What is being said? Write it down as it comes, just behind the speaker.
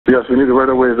Yes, we need it right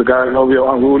away. The guy is over here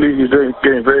unruly. He's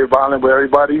getting very violent with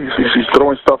everybody. He's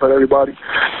throwing stuff at everybody.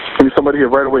 We need somebody here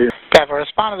right away. Gaffer,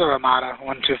 respond to the Ramada,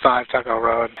 125 Tucko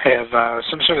Road. They have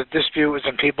some sort of dispute with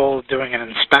some people doing an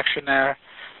inspection there.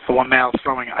 For one male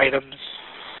throwing items.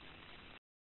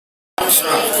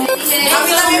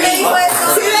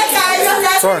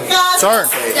 Turn.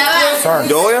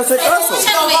 Yo voy a hacer caso.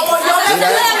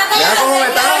 Mira cómo me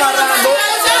están agarrando.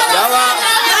 Ya va.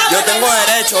 Yo tengo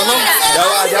derecho, ¿no? Ya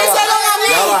va.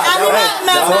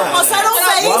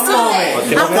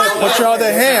 Put your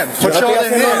other hand. Put your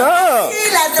other hand.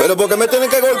 Pero ¿por qué me tienen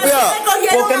que golpear?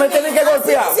 ¿Por qué me tienen que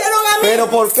golpear? ¿Pero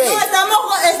por qué?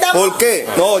 ¿Por qué?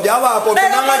 No, ya va. ¿Por qué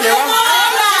me van a llevar?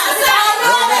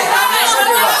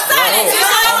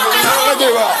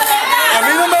 A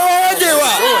mí no me van a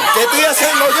llevar. ¿Qué estoy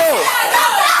haciendo yo?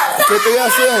 ¿Qué estoy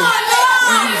haciendo?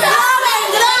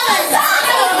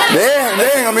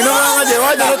 Dejen, a mí no me van a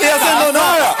llevar, yo no estoy haciendo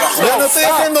nada. Yo no estoy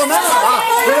haciendo nada.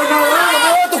 Pero no me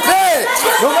voy a tu pie.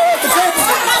 No me voy a tu pie.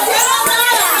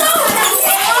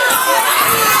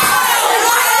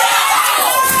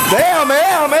 Déjame.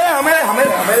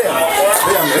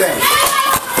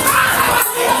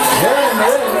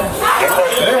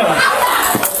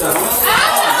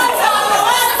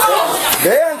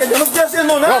 Vean que yo no estoy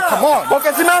haciendo nada. No, come on.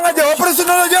 Porque si me van a llevar preso,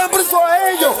 no lo llevan preso a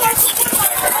ellos.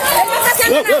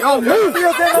 Yo no estoy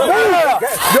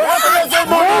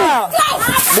haciendo nada.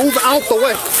 Move out the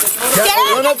way.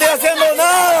 Yo no estoy haciendo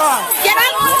nada.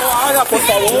 No haga, por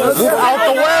favor. Move out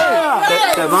the way.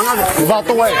 Move out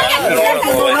the way.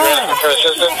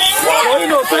 Soy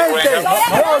inocente.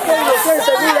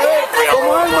 Mire, como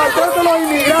es el maltrato a los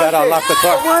inmigrantes.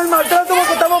 Como es el maltrato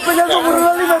porque estamos peleando por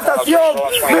una alimentación.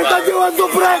 Me están llevando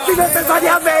preso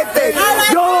innecesariamente.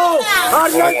 Yo,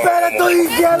 Ariel Pérez, estoy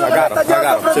diciendo que me están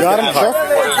llevando preso. Me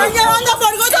están llevando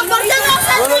por gusto, ¿por qué no hace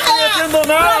nada? Yo no estoy haciendo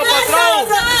nada, patrón.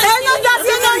 Él no está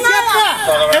haciendo nada.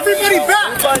 Everybody back.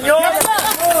 Español.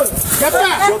 Yo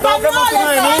tengo que montar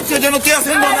una denuncia, yo no estoy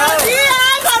haciendo nada. Sí,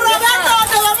 algo, Roberto,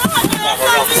 te vamos a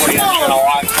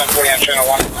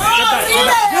llevar.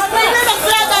 Horrible los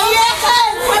platos, y es él.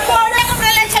 Me pone a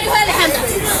comprar leche al hijo de Alejandro.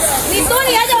 Ni tú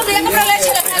ni ella volvían a comprar leche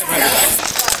a Alejandro.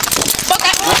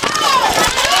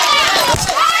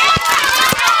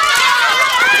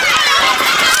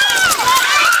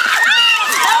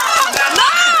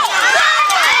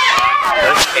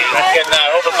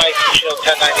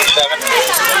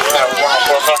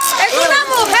 ¡Es una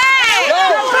mujer!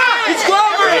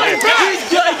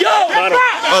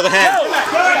 Other hand.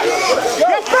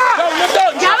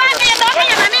 Ya va, que yo tengo que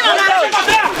llamar a mi mamá.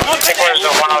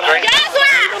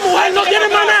 ¡Una mujer no tiene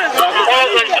maná!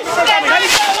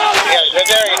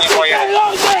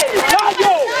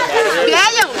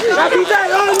 ¿Naciste de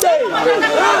dónde?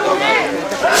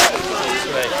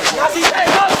 ¿Naciste de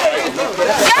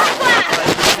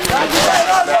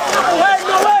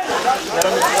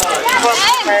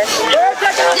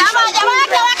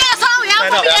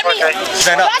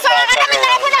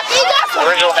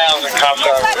Original nails and cuffs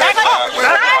are 1035.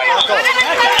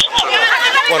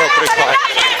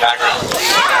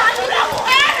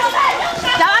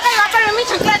 Ya va, que va a perder mi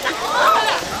chancleta.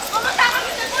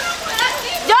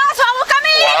 Yo, se va a buscar mi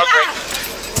hija.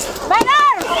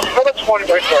 Venir.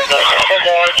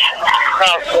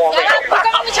 Busca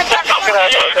mi chancleta.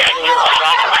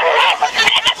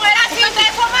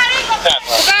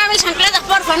 Busca mi chancleta,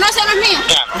 porfa. No, ese no es mío.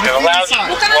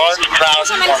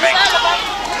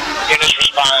 Units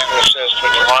responding to assist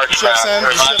with the large craft.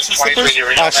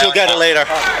 She'll get it later.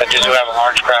 But you do have a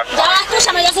large craft. Ya va,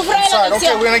 escúchame, yo sufro de la Inside, okay,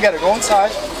 adicción. we're gonna get it. Go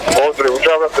inside. We'll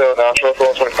drive up there now. Show us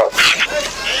 125.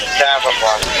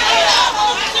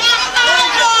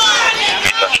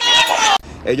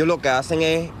 Ellos lo que hacen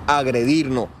es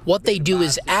agredirnos. What they do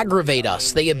is aggravate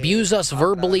us. They abuse us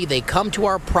verbally. They come to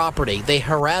our property. They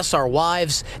harass our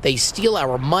wives. They steal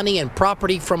our money and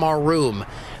property from our room.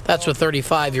 That's what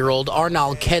 35-year-old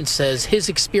Arnold Kent says his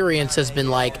experience has been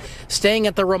like staying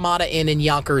at the Ramada Inn in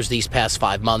Yonkers these past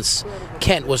 5 months.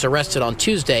 Kent was arrested on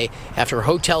Tuesday after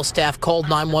hotel staff called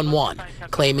 911,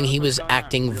 claiming he was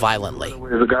acting violently.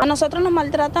 A nosotros nos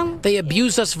maltratan. They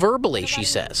abuse us verbally, she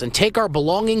says, and take our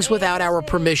belongings without our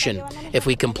permission. If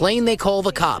we complain, they call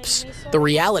the cops. The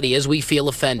reality is we feel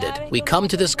offended. We come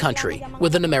to this country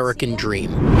with an American dream.